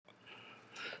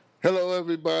Hello,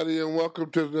 everybody, and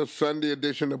welcome to the Sunday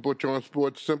edition of Butch on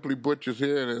Sports. Simply Butch is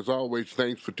here, and as always,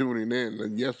 thanks for tuning in.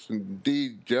 And yes,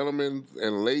 indeed, gentlemen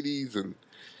and ladies and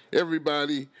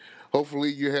everybody,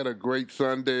 hopefully you had a great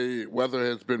Sunday. Weather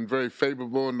has been very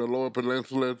favorable in the Lower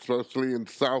Peninsula, especially in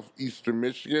southeastern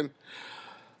Michigan.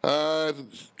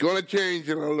 It's going to change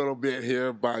in a little bit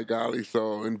here, by golly,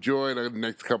 so enjoy the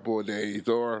next couple of days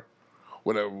or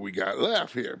whatever we got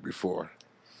left here before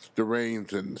the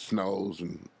rains and snows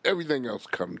and everything else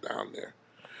come down there.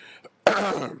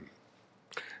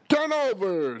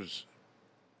 Turnovers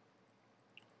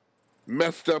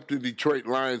messed up the Detroit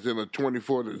Lions in a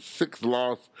 24-6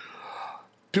 loss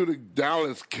to the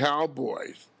Dallas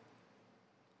Cowboys.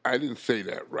 I didn't say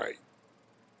that right.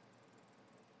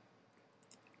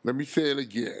 Let me say it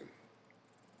again.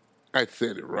 I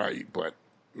said it right, but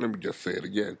let me just say it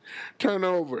again.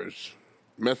 Turnovers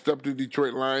messed up the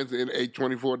Detroit Lions in a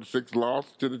 24-6 loss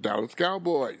to the Dallas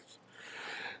Cowboys.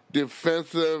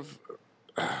 Defensive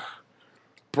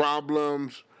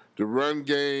problems. The run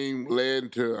game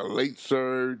led to a late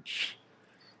surge,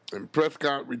 and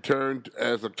Prescott returned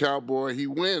as a Cowboy. He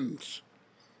wins.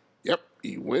 Yep,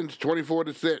 he wins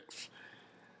 24-6.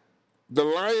 The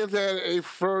Lions had a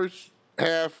first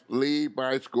half lead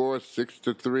by a score of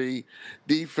 6-3.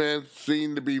 Defense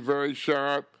seemed to be very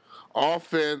sharp.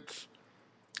 Offense,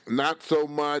 not so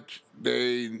much.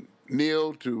 They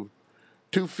kneeled to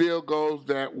two field goals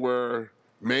that were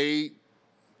made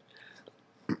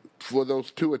for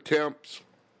those two attempts.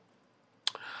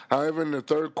 However, in the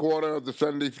third quarter of the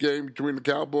Sunday's game between the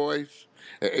Cowboys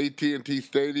at AT&T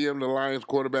Stadium, the Lions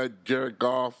quarterback Jared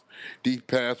Goff's deep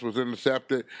pass was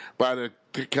intercepted by the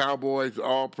Cowboys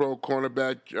All-Pro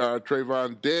cornerback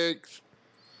Trayvon Diggs.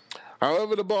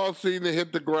 However, the ball seemed to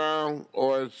hit the ground,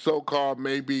 or so-called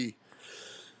maybe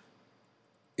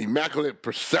immaculate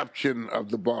perception of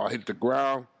the ball hit the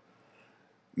ground.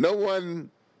 No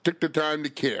one took the time to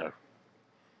care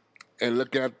and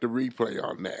look at the replay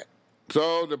on that.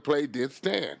 So the play did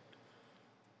stand.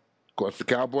 Of course, the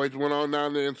Cowboys went on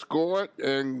down there and scored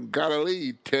and got a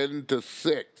lead,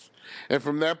 10-6. And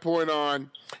from that point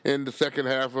on, in the second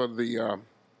half of the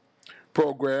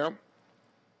program,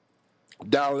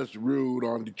 Dallas ruled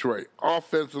on Detroit,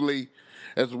 offensively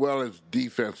as well as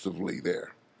defensively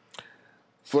there.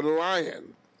 For the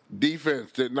Lions,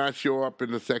 defense did not show up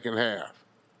in the second half.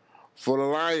 For the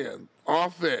Lions,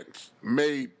 offense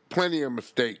made plenty of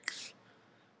mistakes.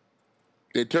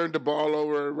 They turned the ball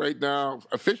over right now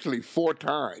officially 4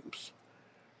 times.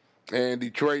 And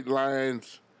Detroit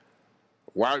Lions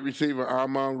wide receiver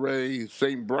Amon-Ra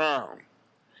St. Brown,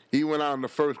 he went out in the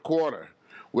first quarter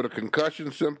with a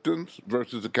concussion symptoms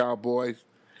versus the Cowboys.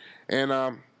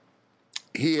 And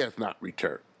he has not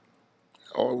returned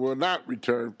or will not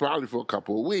return probably for a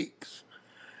couple of weeks.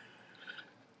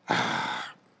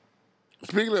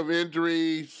 Speaking of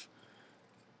injuries,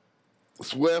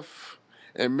 Swift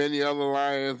and many other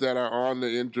Lions that are on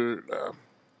the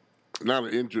not an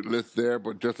injured list there,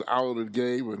 but just out of the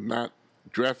game and not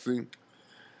dressing.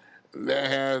 That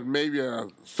has maybe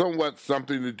somewhat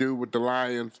something to do with the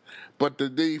Lions, but the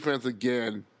defense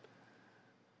again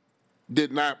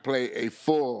did not play a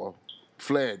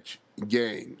full-fledged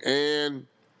game. And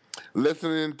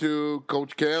listening to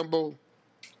Coach Campbell,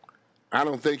 I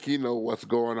don't think he knows what's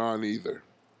going on either.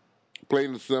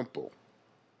 Plain and simple.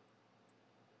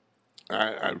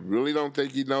 I really don't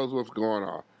think he knows what's going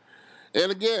on.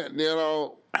 And again,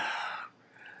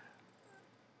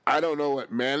 I don't know what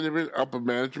upper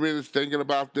management is thinking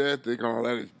about this. They're going to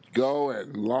let it go,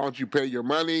 and as long as you pay your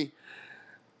money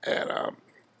at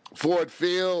Ford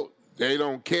Field, they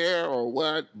don't care or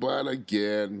what. But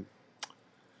again,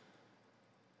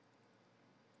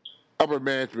 upper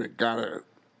management got to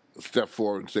step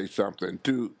forward and say something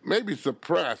to maybe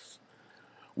suppress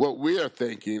what we are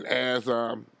thinking as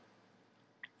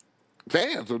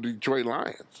fans of the Detroit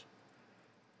Lions.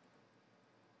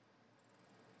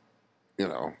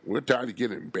 We're tired of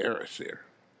getting embarrassed here.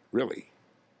 Really.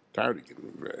 Tired of getting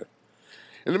embarrassed.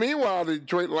 In the meanwhile, the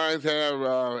Detroit Lions have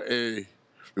a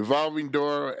revolving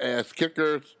door as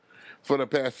kickers for the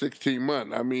past 16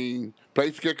 months. I mean,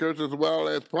 place kickers as well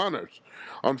as punters.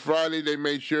 On Friday, they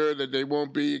made sure that they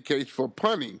won't be a case for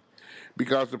punting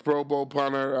because the Pro Bowl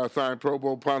punter signed Pro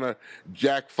Bowl punter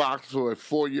Jack Fox for a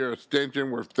 4-year extension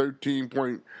worth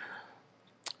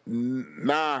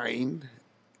 $13.9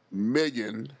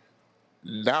 million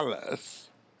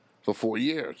for 4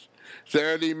 years.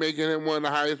 Saturday making him one of the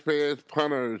highest paid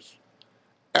punters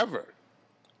ever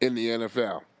in the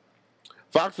NFL.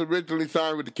 Fox originally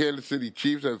signed with the Kansas City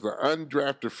Chiefs as an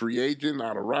undrafted free agent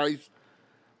out of Rice,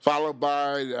 followed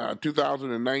by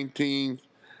 2019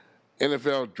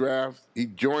 NFL draft. He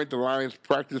joined the Lions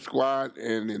practice squad,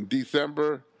 and in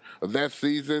December of that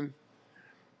season,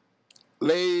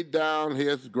 laid down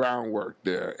his groundwork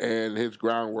there. And his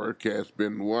groundwork has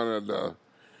been one of the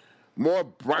more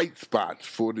bright spots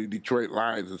for the Detroit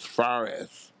Lions as far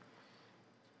as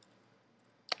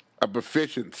a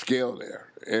proficient skill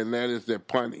there, and that is their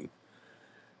punting.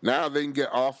 Now they can get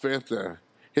offense to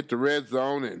hit the red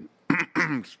zone and,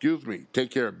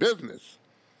 take care of business.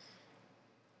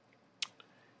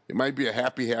 It might be a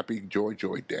happy, happy, joy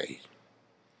day.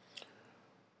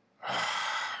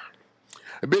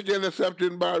 A big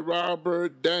interception by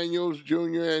Robert Daniels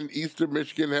Jr. and Eastern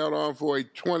Michigan held on for a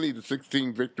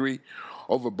 20-16 victory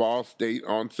over Ball State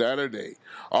on Saturday.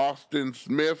 Austin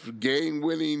Smith's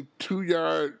game-winning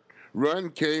 2-yard run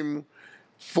came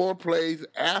 4 plays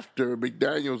after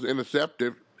McDaniels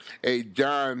intercepted a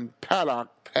John Paddock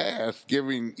pass,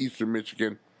 giving Eastern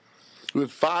Michigan, who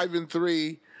is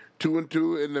 5-3,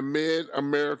 2-2 in the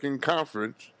Mid-American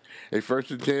Conference, a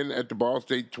 1st and 10 at the Ball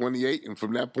State 28, and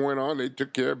from that point on, they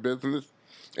took care of business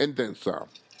and then some.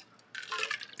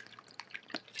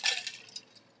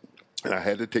 And I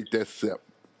had to take that sip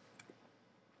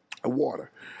of water.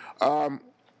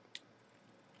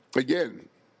 Again,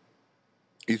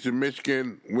 Eastern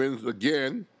Michigan wins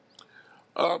again.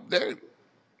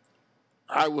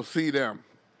 I will see them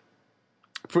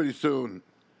pretty soon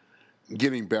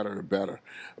getting better and better.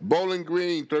 Bowling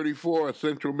Green 34,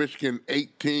 Central Michigan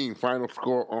 18. Final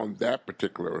score on that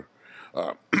particular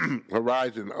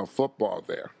horizon of football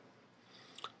there.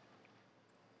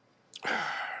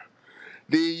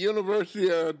 The University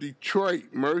of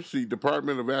Detroit Mercy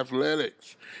Department of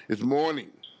Athletics is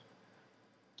mourning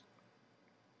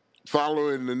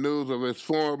following the news of his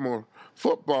former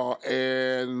football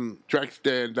and track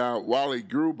standout Wally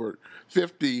Gruber,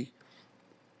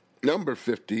 number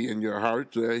 50 in your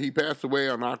hearts. He passed away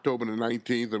on October the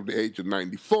 19th of the age of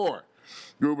 94.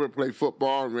 Gruber played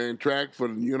football and ran track for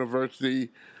the University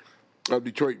of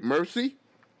Detroit Mercy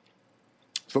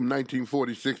from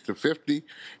 1946 to 50.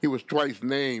 He was twice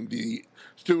named the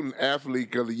Student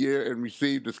Athlete of the Year and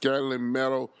received the Scanlon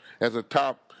Medal as a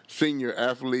top senior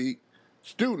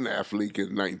student athlete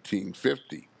in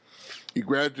 1950. He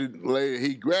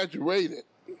graduated.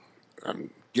 I'm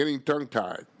getting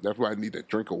tongue-tied. That's why I need a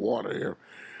drink of water here.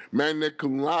 Magna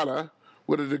cum laude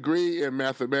with a degree in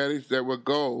mathematics that would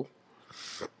go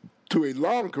to a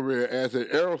long career as an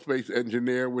aerospace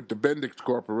engineer with the Bendix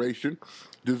Corporation,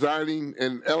 designing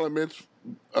an elements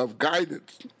of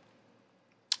guidance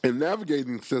and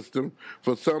navigating system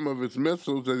for some of its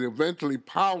missiles that eventually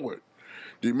powered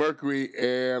the Mercury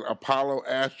and Apollo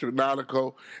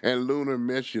astronautical and lunar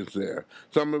missions there.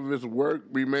 Some of his work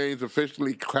remains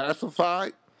officially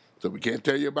classified, so we can't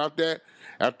tell you about that.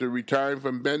 After retiring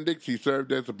from Bendix, he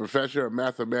served as a professor of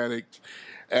mathematics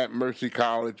at Mercy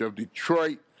College of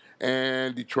Detroit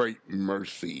and Detroit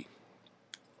Mercy.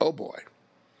 Oh boy.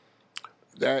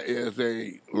 That is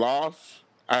a loss.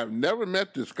 I've never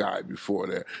met this guy before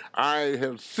there. I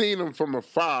have seen him from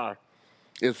afar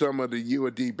in some of the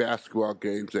UAD basketball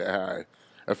games that I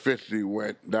officially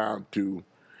went down to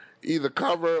either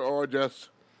cover or just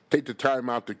take the time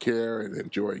out to care and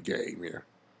enjoy a game here.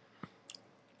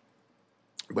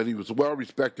 But he was well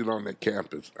respected on that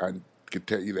campus. I can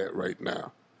tell you that right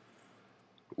now.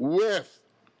 With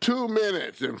 2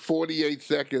 minutes and 48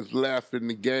 seconds left in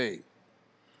the game,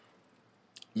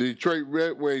 the Detroit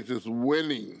Red Wings is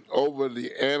winning over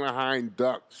the Anaheim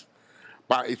Ducks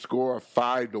by a score of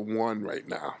 5-1 right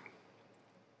now.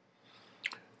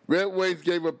 Red Wings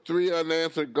gave up 3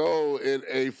 unanswered goals in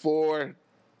a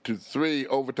 4-3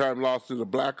 overtime loss to the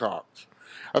Blackhawks.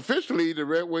 Officially, the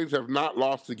Red Wings have not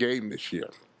lost the game this year.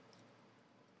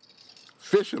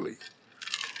 Officially.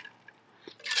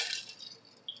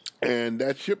 And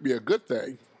that should be a good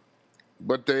thing.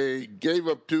 But they gave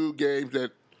up 2 games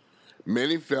that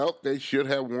many felt they should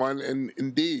have won, and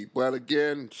indeed. But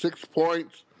again, 6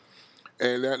 points,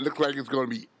 and that looks like it's going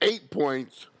to be 8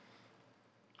 points,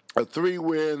 3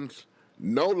 wins,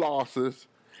 no losses,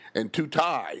 and 2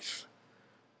 ties.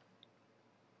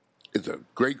 It's a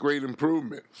great, great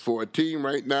improvement for a team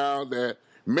right now that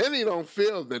many don't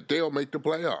feel that they'll make the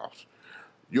playoffs.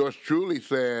 Yours truly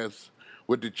says,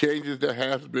 with the changes that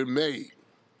have been made,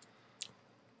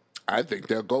 I think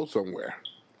they'll go somewhere.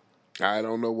 I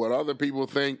don't know what other people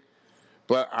think,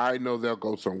 but I know they'll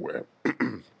go somewhere.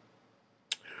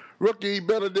 Rookie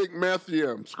Benedict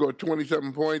Mathieu scored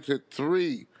 27 points, hit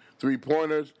 3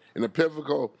 3-pointers in a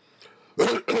pivotal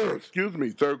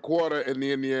third quarter, and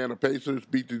the Indiana Pacers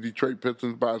beat the Detroit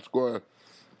Pistons by a score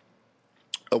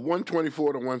of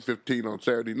 124-115 on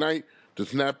Saturday night to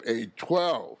snap a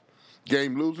 12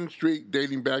 game losing streak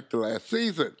dating back to last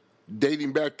season.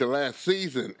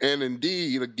 And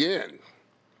indeed, again,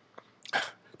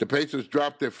 the Pacers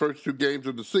dropped their first 2 games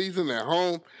of the season at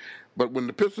home, but when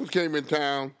the Pistons came in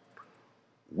town,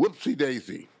 whoopsie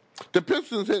daisy. The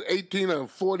Pistons hit 18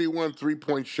 of 41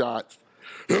 3-point shots,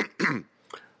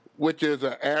 which is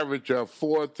an average of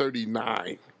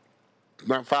 439.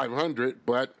 Not 500,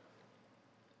 but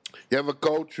you have a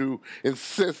coach who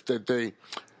insists that they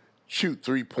shoot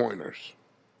 3-pointers,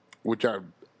 which I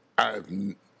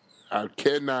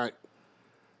cannot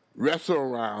wrestle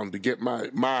around to get my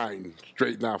mind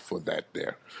straightened out for that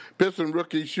there. Piston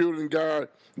rookie shooting guard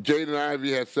Jaden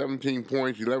Ivey had 17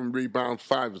 points, 11 rebounds,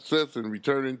 5 assists, and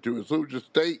returning to his Hoosier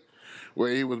State,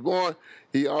 where he was born.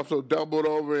 He also doubled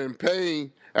over in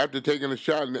pain after taking a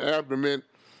shot in the abdomen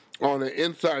on an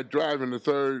inside drive in the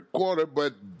third quarter,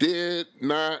 but did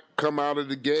not come out of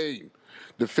the game.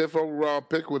 The 5th overall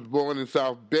pick was born in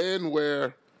South Bend,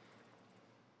 where,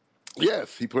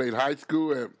 yes, he played high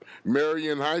school at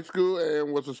Marion High School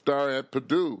and was a star at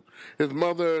Purdue. His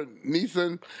mother,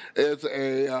 Neeson, is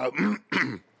a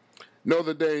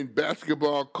Notre Dame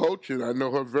basketball coach, and I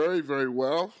know her very, very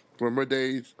well from her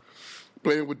days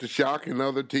playing with the Shock and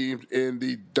other teams in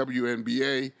the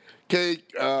WNBA.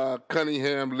 Kate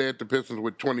Cunningham led the Pistons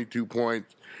with 22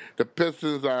 points. The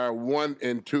Pistons are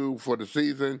 1-2 for the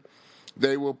season.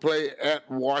 They will play at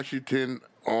Washington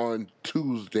on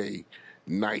Tuesday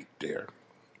night there.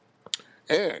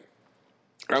 And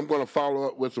I'm going to follow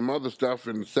up with some other stuff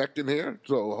in a second here,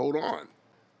 so hold on.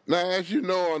 Now, as you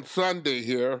know, on Sunday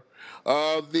here,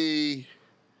 the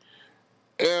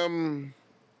MHSAA,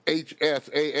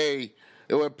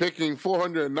 they were picking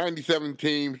 497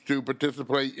 teams to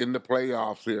participate in the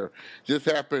playoffs here. This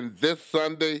happened this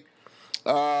Sunday.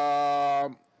 I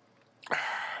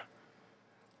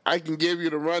can give you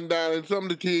the rundown in some of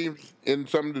the teams in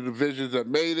some of the divisions that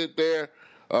made it there.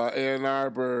 Ann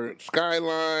Arbor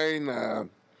Skyline,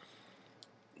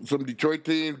 some Detroit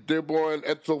teams, Dearborn,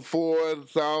 Etzel Ford,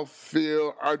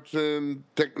 Southfield, Arts and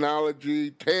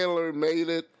Technology. Taylor made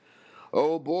it.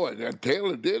 Oh, boy, that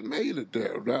Taylor did made it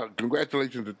there.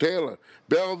 Congratulations to Taylor.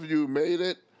 Bellevue made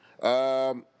it.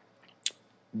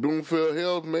 Bloomfield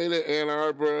Hills made it. Ann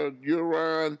Arbor,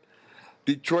 Huron.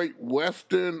 Detroit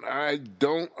Western, I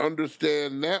don't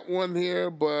understand that one here,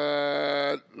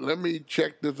 but let me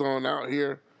check this on out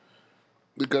here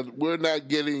because we're not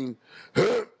getting,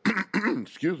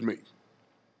 excuse me.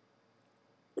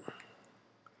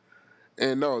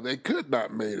 And no, they could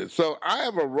not made it. So I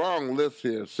have a wrong list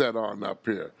here set on up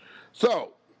here.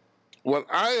 So what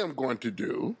I am going to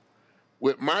do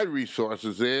with my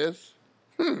resources is,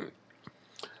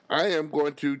 I am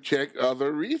going to check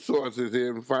other resources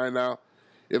here and find out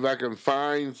if I can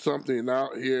find something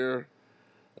out here.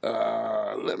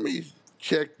 Let me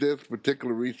check this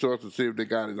particular resource and see if they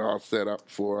got it all set up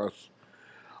for us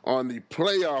on the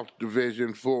playoff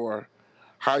division for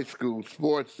high school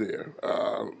sports there.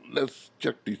 Let's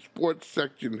check the sports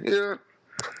section here.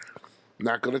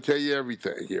 Not going to tell you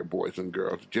everything here, boys and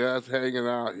girls. Just hanging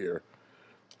out here.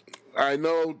 I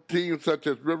know teams such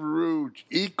as River Rouge,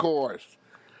 E-Course,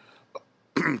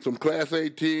 some Class A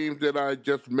teams that I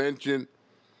just mentioned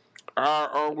are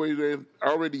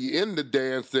already in the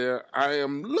dance there. I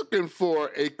am looking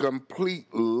for a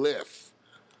complete list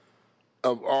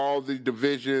of all the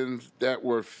divisions that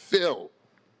were filled.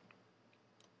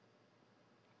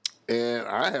 And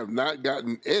I have not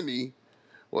gotten any,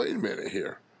 wait a minute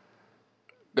here,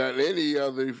 got any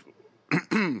of the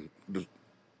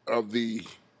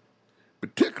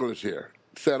particulars here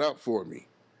set up for me.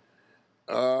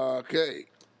 Okay.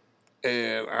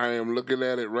 And I am looking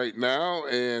at it right now,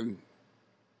 and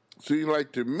seems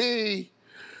like to me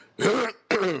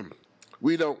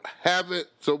we don't have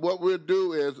it. So what we'll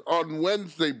do is on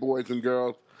Wednesday, boys and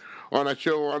girls, on our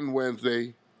show on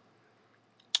Wednesday,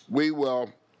 we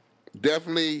will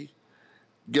definitely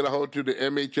get a hold to the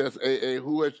MHSAA,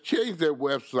 who has changed their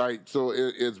website, so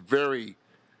it is very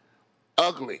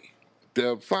ugly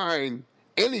to find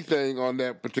anything on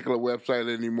that particular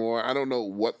website anymore. I don't know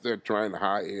what they're trying to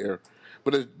hide here,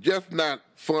 but it's just not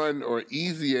fun or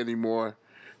easy anymore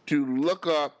to look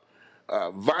up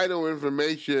vital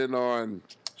information on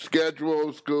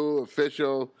schedule, school,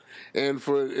 official, and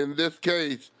for, in this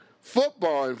case,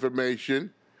 football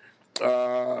information.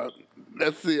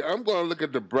 Let's see, I'm going to look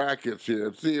at the brackets here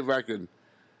and see if I can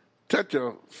touch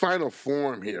a final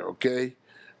form here, okay?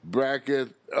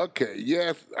 Bracket. Okay,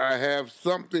 yes, I have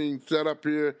something set up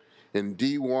here in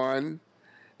D1.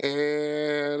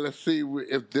 And let's see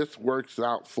if this works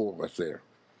out for us there.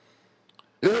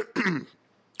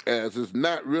 As it's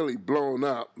not really blown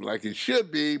up like it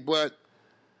should be, but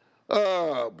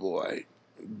Oh boy,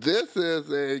 this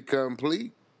is a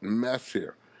complete mess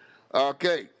here.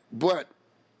 Okay, but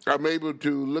I'm able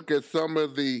to look at some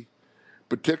of the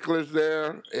particulars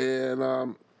there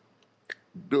and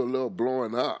do a little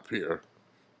blowing up here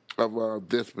of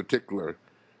this particular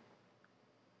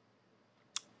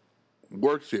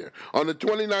works here. On the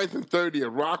 29th and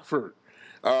 30th, Rockford.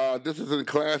 This is in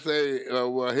Class A.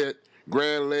 Will hit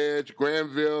Grand Ledge,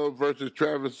 Granville versus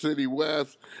Traverse City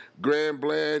West, Grand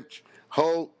Blanche,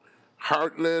 Holt,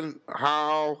 Heartland,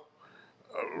 Howe,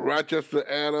 Rochester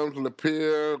Adams,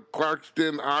 Lapeer,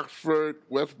 Clarkston, Oxford,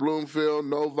 West Bloomfield,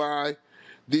 Novi.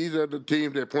 These are the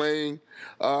teams they're playing.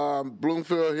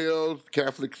 Bloomfield Hills,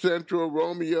 Catholic Central,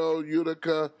 Romeo,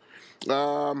 Utica.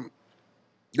 Um,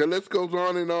 the list goes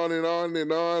on and on and on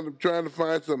and on. I'm trying to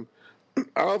find some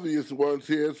obvious ones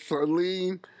here.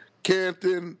 Saline,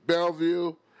 Canton,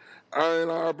 Bellevue, Iron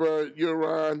Harbor,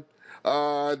 Huron,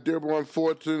 Dearborn,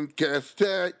 Fortune,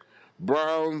 Castech,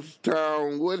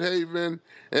 Brownstown, Woodhaven,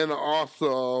 and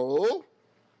also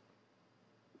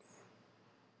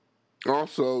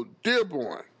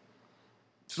Dearborn.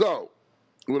 So,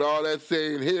 with all that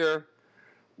saying here,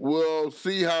 we'll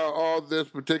see how all this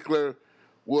particular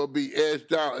will be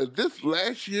edged out. Is this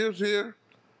last year's here?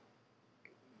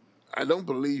 I don't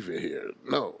believe it here.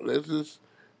 No, this is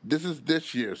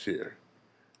this year's here,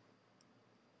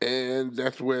 and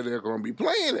that's where they're going to be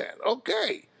playing at.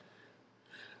 Okay,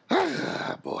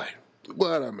 ah, boy,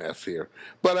 what a mess here.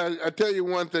 But I tell you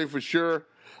one thing for sure,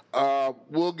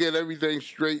 we'll get everything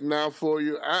straightened out for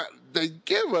you. They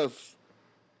give us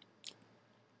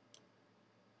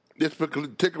this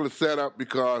particular setup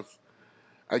because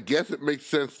I guess it makes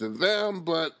sense to them,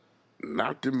 but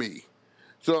not to me.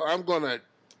 So I'm going to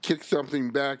kick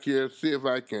something back here, see if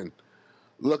I can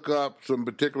look up some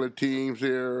particular teams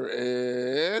here,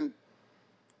 and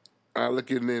I'm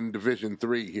looking in Division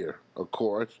 3 here, of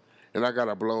course, and I got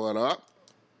to blow it up.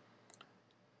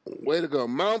 Way to go.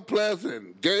 Mount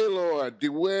Pleasant, Gaylord,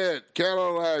 DeWitt,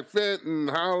 Cadillac, Fenton,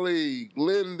 Holly,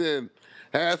 Linden,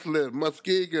 Haslett,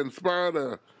 Muskegon,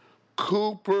 Sparta,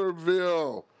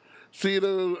 Cooperville,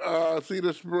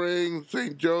 Cedar Springs,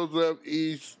 St. Joseph,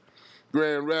 East,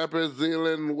 Grand Rapids,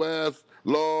 Zeeland, West,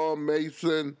 Law,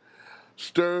 Mason,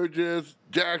 Sturgis,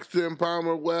 Jackson,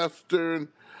 Palmer, Western,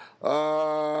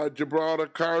 Gibraltar,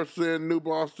 Carson, New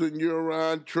Boston,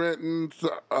 Huron, Trenton,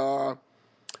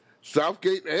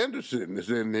 Southgate, Anderson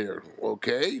is in here.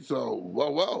 Okay, so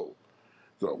whoa.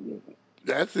 So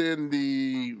that's in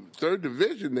the third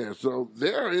division there. So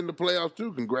they're in the playoffs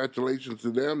too. Congratulations to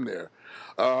them there.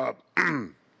 Uh,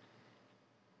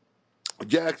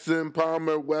 Jackson,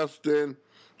 Palmer, Weston,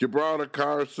 Gibraltar,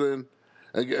 Carson.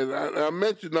 Again, I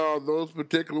mentioned all those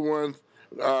particular ones.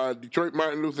 Detroit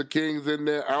Martin Luther King's in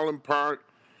there. Allen Park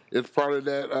is part of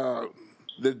that,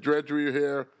 the drudgery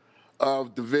here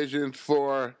of divisions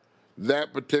for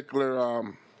that particular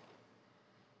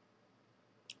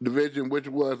division, which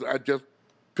was, I just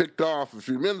picked off a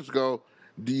few minutes ago,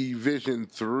 Division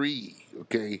 3,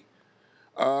 okay?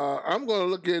 I'm going to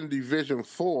look in Division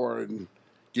 4 and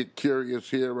get curious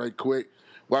here right quick.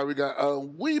 While we got a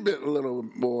little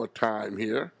more time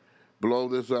here, blow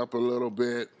this up a little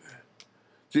bit.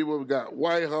 See what we got.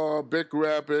 Whitehall, Big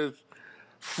Rapids,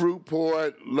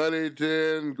 Fruitport,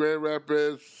 Ludington, Grand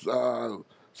Rapids,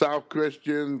 South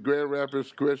Christian, Grand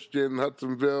Rapids Christian,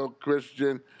 Hudsonville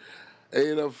Christian,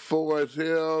 Ada Forest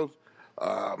Hills,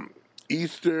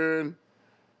 Eastern,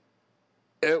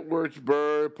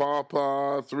 Edwardsburg, Paw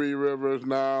Paw, Three Rivers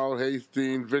now,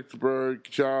 Hastings, Vicksburg,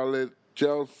 Charlotte,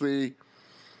 Chelsea,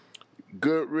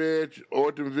 Goodrich,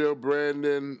 Ortonville,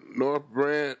 Brandon, North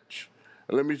Branch.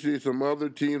 Let me see some other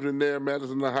teams in there.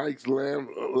 Madison Heights, Lamb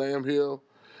Hill.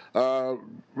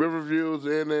 Riverview's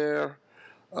in there.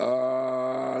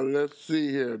 Let's see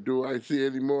here. Do I see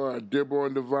any more?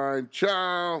 Dearborn Divine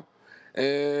Child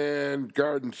and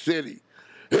Garden City.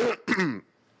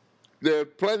 There's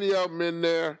plenty of them in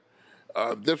there.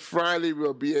 This Friday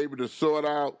we'll be able to sort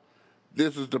out.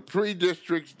 This is the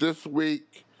pre-districts this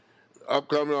week,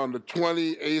 upcoming on the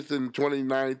 28th and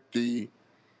 29th. The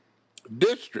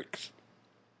districts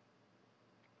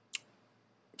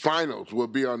finals will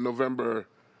be on November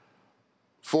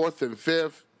 4th and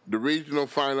 5th. The regional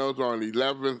finals on the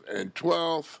 11th and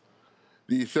 12th.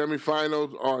 The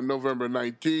semifinals on November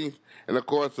 19th. And, of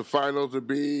course, the finals will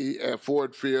be at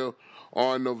Ford Field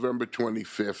on November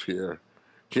 25th here.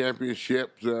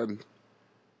 Championships and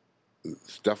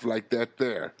stuff like that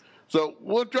there. So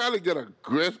we'll try to get a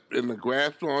grip and a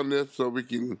grasp on this so we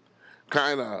can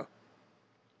kind of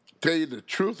tell you the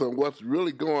truth on what's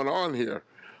really going on here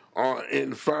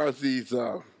in as far as these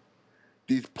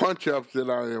punch-ups that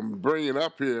I am bringing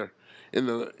up here in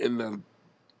the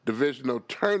divisional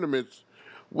tournaments,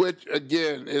 which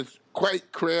again is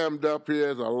quite crammed up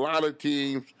here. There's a lot of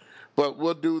teams, but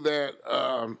we'll do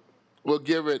that. We'll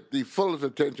give it the fullest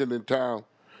attention in town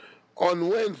on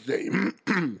Wednesday.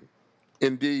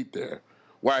 Indeed, there.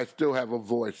 Why I still have a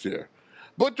voice here.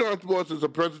 Butch on Sports is a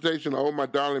presentation of Oh My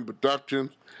Darling Productions.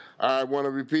 I want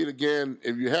to repeat again,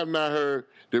 if you have not heard,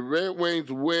 the Red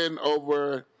Wings win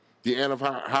over the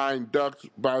Anaheim Ducks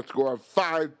by a score of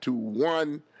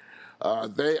 5-1.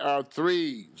 They are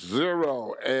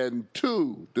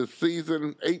 3-0-2 this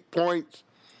season, 8 points.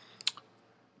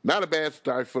 Not a bad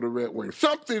start for the Red Wings.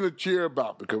 Something to cheer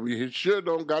about because we sure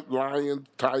don't got Lions,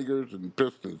 Tigers, and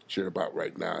Pistons to cheer about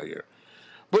right now here.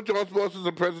 Butch on Sports is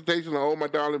a presentation of Oh My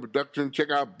Darling Production.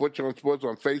 Check out Butch on Sports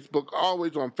on Facebook,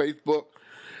 always on Facebook.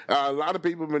 A lot of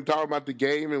people have been talking about the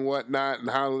game and whatnot and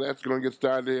how that's going to get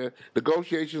started here.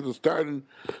 Negotiations are starting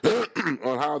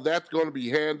on how that's going to be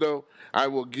handled. I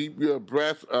will keep you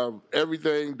abreast of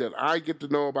everything that I get to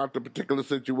know about the particular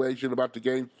situation, about the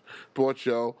Game Sports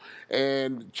Show,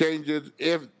 and changes,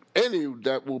 if any,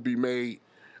 that will be made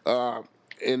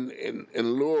in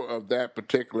lieu of that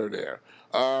particular there.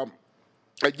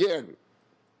 Again,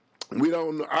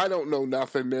 I don't know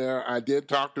nothing there. I did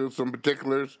talk to some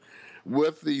particulars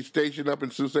with the station up in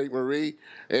Sault Ste. Marie,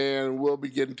 and we'll be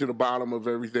getting to the bottom of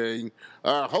everything.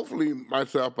 Hopefully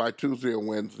myself by Tuesday or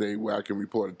Wednesday, where I can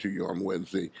report it to you on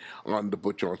Wednesday on the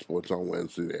Butch on Sports on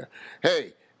Wednesday there.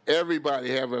 Hey, everybody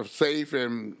have a safe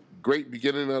and great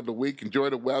beginning of the week.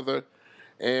 Enjoy the weather,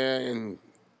 and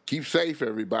keep safe,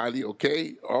 everybody,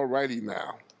 okay? All righty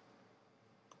now.